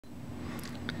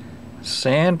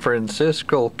San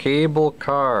Francisco cable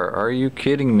car. Are you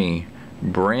kidding me?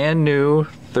 Brand new,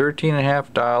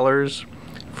 $13.50.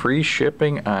 Free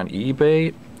shipping on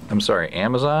eBay. I'm sorry,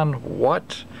 Amazon?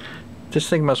 What? This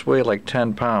thing must weigh like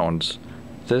 10 pounds.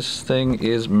 This thing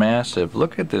is massive.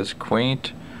 Look at this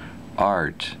quaint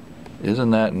art. Isn't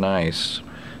that nice?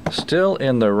 Still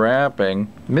in the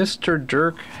wrapping, Mr.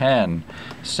 Dirk Henn,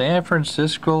 San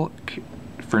Francisco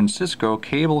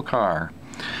cable car.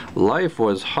 Life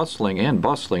was hustling and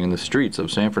bustling in the streets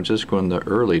of San Francisco in the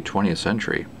early 20th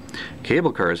century.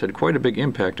 Cable cars had quite a big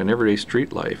impact on everyday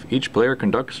street life. Each player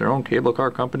conducts their own cable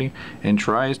car company and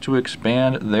tries to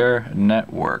expand their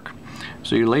network.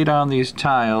 So you lay down these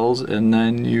tiles and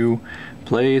then you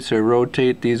place or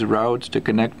rotate these routes to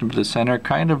connect them to the center,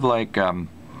 kind of like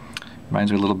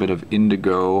reminds me a little bit of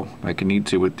Indigo, like I need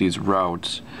to with these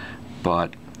routes.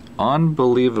 But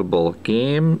unbelievable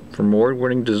game from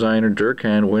award-winning designer Dirk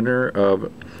Henn, winner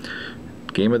of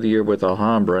Game of the Year with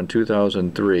Alhambra in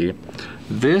 2003.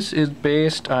 This is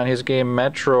based on his game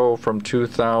Metro from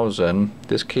 2000.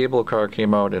 This cable car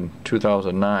came out in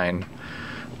 2009.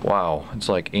 Wow, it's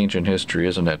like ancient history,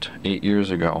 isn't it? 8 years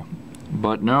ago.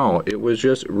 But no, it was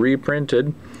just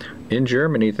reprinted in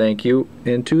Germany, thank you,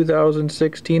 in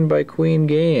 2016 by Queen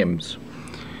Games.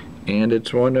 And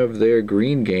it's one of their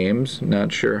green games.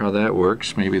 Not sure how that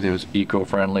works. Maybe there's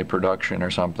eco-friendly production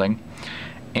or something.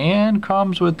 And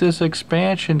comes with this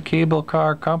expansion cable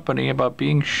car company about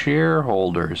being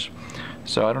shareholders.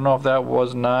 So I don't know if that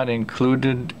was not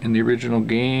included in the original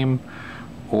game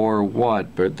or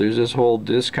what, but there's this whole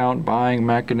discount buying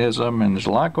mechanism and there's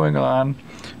a lot going on.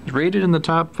 It's rated in the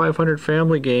top 500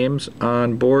 family games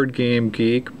on Board Game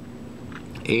Geek,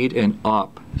 8 and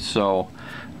up. So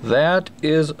that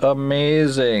is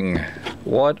amazing.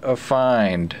 What a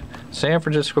find. San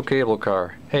Francisco cable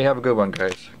car. Hey, have a good one,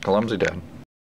 guys. Clumsy Dad.